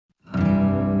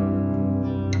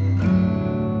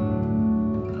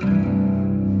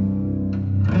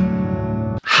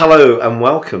Hello and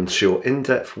welcome to your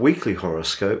in-depth weekly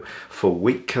horoscope for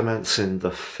week commencing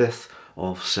the 5th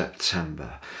of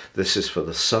September. This is for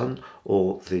the Sun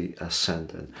or the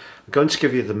Ascendant. I'm going to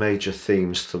give you the major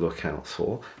themes to look out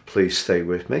for. Please stay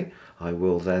with me. I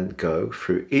will then go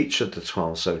through each of the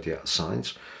 12 zodiac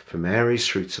signs from Aries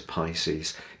through to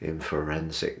Pisces in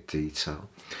forensic detail.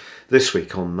 This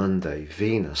week on Monday,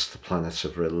 Venus, the planet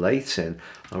of relating,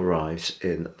 arrives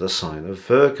in the sign of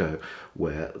Virgo,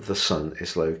 where the Sun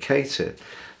is located.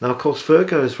 Now, of course,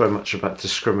 Virgo is very much about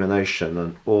discrimination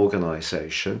and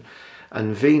organisation,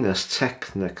 and Venus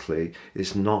technically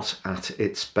is not at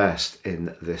its best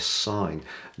in this sign,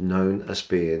 known as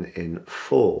being in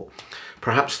fall.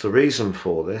 Perhaps the reason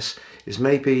for this is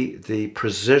maybe the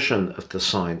precision of the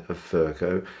sign of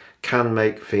Virgo can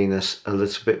make Venus a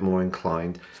little bit more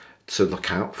inclined to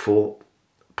look out for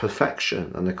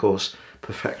perfection. And of course,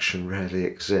 perfection rarely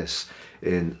exists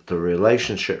in the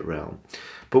relationship realm.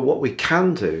 But what we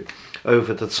can do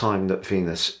over the time that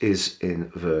Venus is in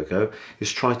Virgo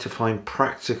is try to find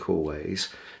practical ways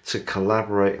to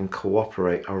collaborate and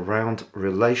cooperate around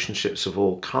relationships of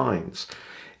all kinds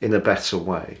in a better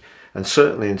way. And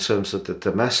certainly in terms of the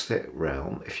domestic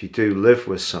realm, if you do live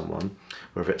with someone,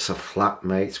 whether it's a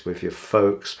flatmate with your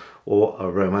folks or a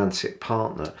romantic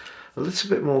partner, a little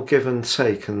bit more give and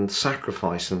take and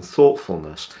sacrifice and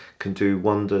thoughtfulness can do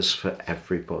wonders for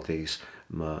everybody's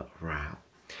morale.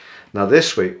 Now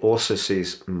this week also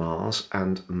sees Mars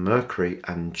and Mercury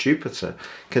and Jupiter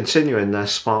continuing their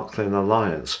sparkling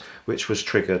alliance, which was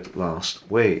triggered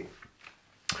last week.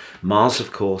 Mars,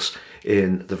 of course,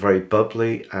 in the very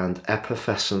bubbly and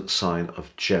effervescent sign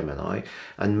of Gemini,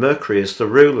 and Mercury is the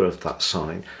ruler of that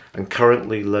sign and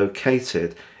currently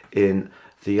located in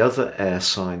the other air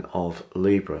sign of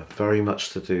Libra, very much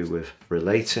to do with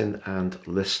relating and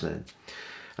listening.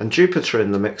 And Jupiter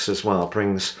in the mix as well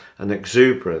brings an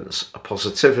exuberance, a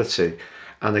positivity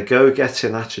and a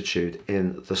go-getting attitude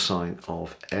in the sign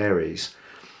of Aries,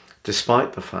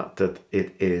 despite the fact that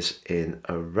it is in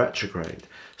a retrograde.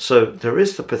 So there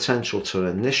is the potential to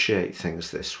initiate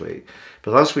things this week,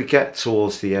 but as we get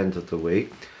towards the end of the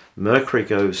week, Mercury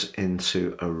goes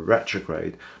into a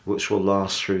retrograde which will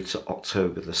last through to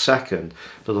October the 2nd,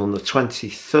 but on the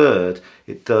 23rd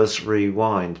it does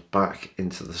rewind back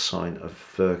into the sign of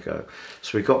Virgo.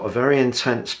 So we've got a very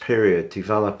intense period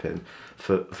developing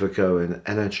for Virgoan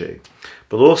energy.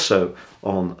 But also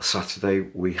on Saturday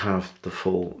we have the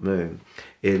full moon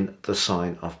in the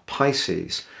sign of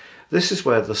Pisces. This is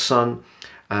where the Sun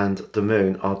and the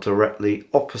moon are directly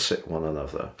opposite one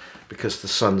another, because the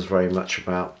Sun's very much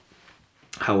about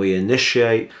how we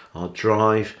initiate, our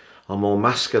drive, our more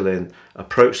masculine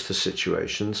approach to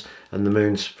situations, and the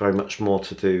moon's very much more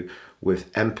to do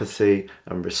with empathy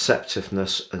and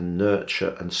receptiveness and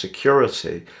nurture and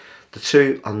security. The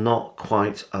two are not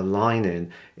quite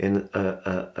aligning in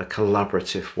a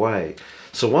collaborative way.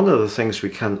 So one of the things we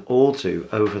can all do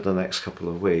over the next couple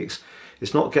of weeks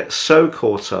is not get so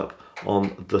caught up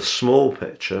on the small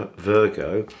picture,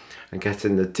 Virgo, and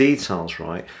getting the details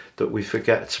right, that we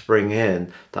forget to bring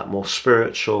in that more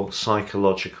spiritual,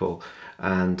 psychological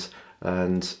and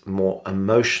more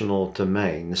emotional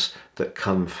domains that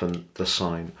come from the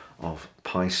sign of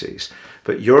Pisces.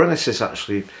 But Uranus is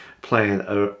actually playing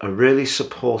a really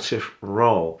supportive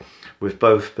role with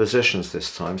both positions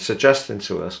this time, suggesting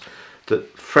to us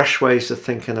that fresh ways of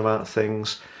thinking about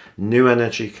things, new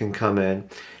energy can come in.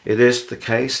 It is the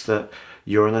case that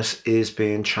Uranus is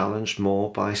being challenged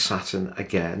more by Saturn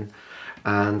again,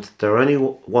 and they're only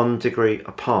 1 degree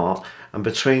apart, and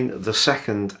between the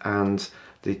 2nd and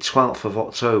the 12th of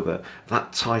October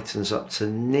that tightens up to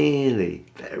nearly,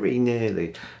 very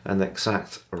nearly, an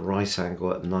exact right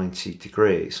angle at 90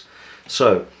 degrees.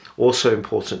 So also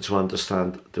important to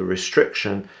understand the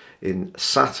restriction in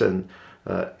Saturn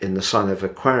in the sign of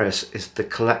Aquarius is the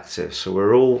collective. So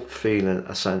we're all feeling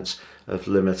a sense of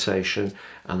limitation,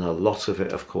 and a lot of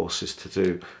it of course is to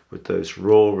do with those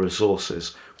raw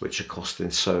resources which are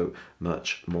costing so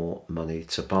much more money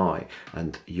to buy.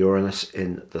 And Uranus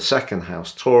in the 2nd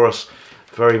house, Taurus,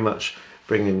 very much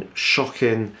bringing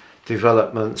shocking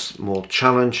developments, more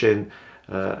challenging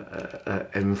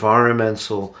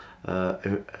environmental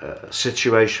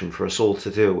situation for us all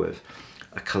to deal with,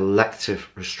 a collective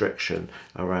restriction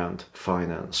around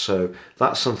finance. So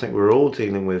that's something we're all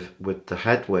dealing with the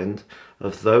headwind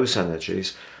of those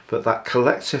energies. But that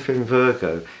collective in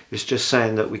Virgo is just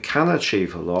saying that we can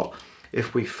achieve a lot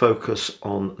if we focus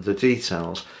on the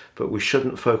details, but we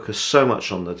shouldn't focus so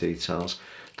much on the details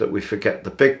that we forget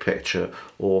the big picture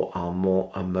or our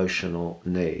more emotional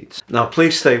needs. Now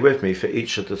please stay with me for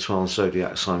each of the 12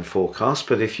 zodiac sign forecasts,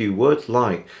 but if you would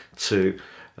like to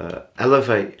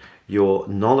elevate your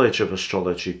knowledge of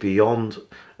astrology beyond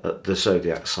the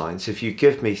zodiac signs, if you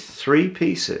give me 3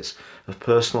 pieces of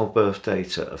personal birth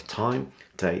data of time,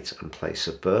 date and place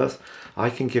of birth, I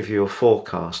can give you a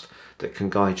forecast that can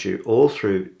guide you all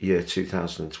through year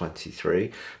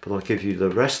 2023, but I'll give you the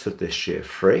rest of this year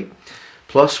free.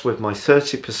 Plus, with my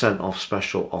 30% off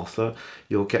special offer,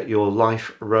 you'll get your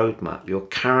life roadmap, your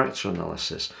character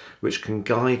analysis, which can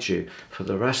guide you for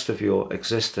the rest of your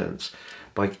existence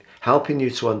by helping you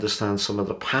to understand some of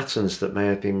the patterns that may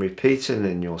have been repeating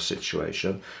in your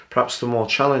situation, perhaps the more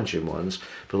challenging ones,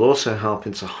 but also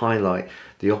helping to highlight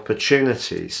the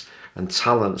opportunities and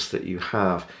talents that you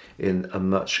have in a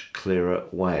much clearer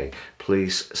way.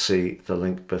 Please see the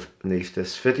link beneath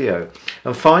this video.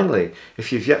 And finally,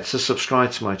 if you've yet to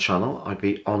subscribe to my channel, I'd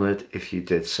be honoured if you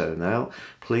did so now.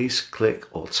 Please click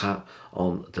or tap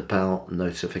on the bell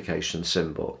notification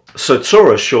symbol. So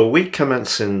Taurus, your week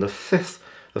commencing the 5th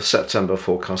of September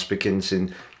forecast begins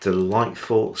in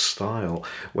delightful style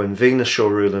when Venus, your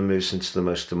ruler, moves into the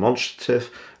most demonstrative,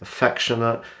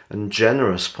 affectionate and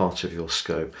generous part of your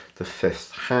scope, the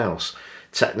 5th house.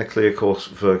 Technically, of course,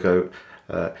 Virgo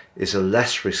is a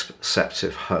less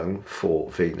receptive home for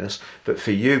Venus, but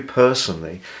for you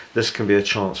personally, this can be a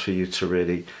chance for you to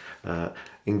really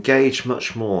engage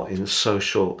much more in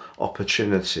social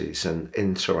opportunities and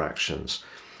interactions.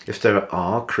 If there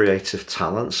are creative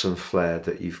talents and flair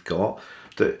that you've got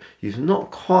that you've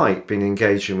not quite been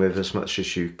engaging with as much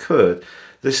as you could,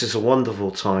 this is a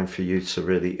wonderful time for you to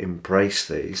really embrace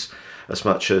these as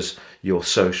much as your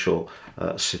social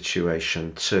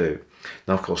situation too.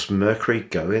 Now, of course, Mercury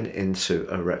going into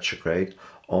a retrograde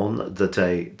on the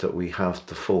day that we have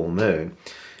the full moon,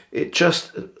 it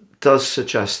just does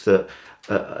suggest that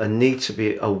a need to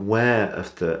be aware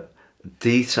of the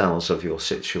details of your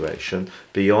situation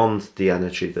beyond the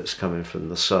energy that's coming from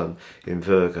the sun in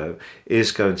Virgo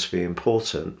is going to be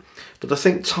important. But I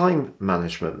think time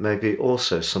management may be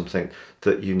also something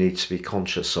that you need to be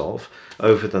conscious of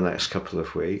over the next couple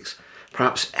of weeks.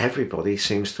 Perhaps everybody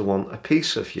seems to want a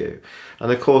piece of you.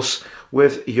 And of course,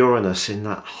 with Uranus in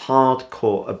that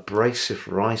hardcore abrasive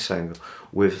right angle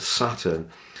with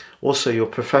Saturn, also your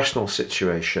professional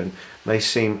situation may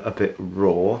seem a bit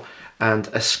raw, and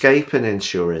escaping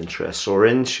into your interests or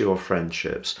into your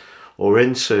friendships or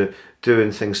into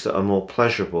doing things that are more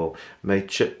pleasurable may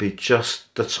be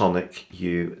just the tonic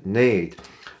you need.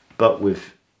 But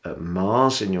with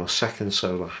Mars in your 2nd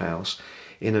solar house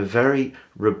in a very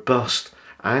robust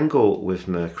angle with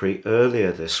Mercury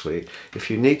earlier this week, if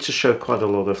you need to show quite a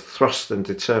lot of thrust and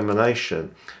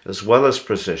determination as well as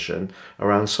precision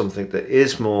around something that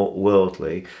is more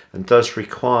worldly and does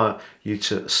require you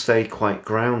to stay quite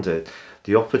grounded,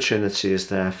 the opportunity is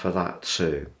there for that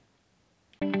too.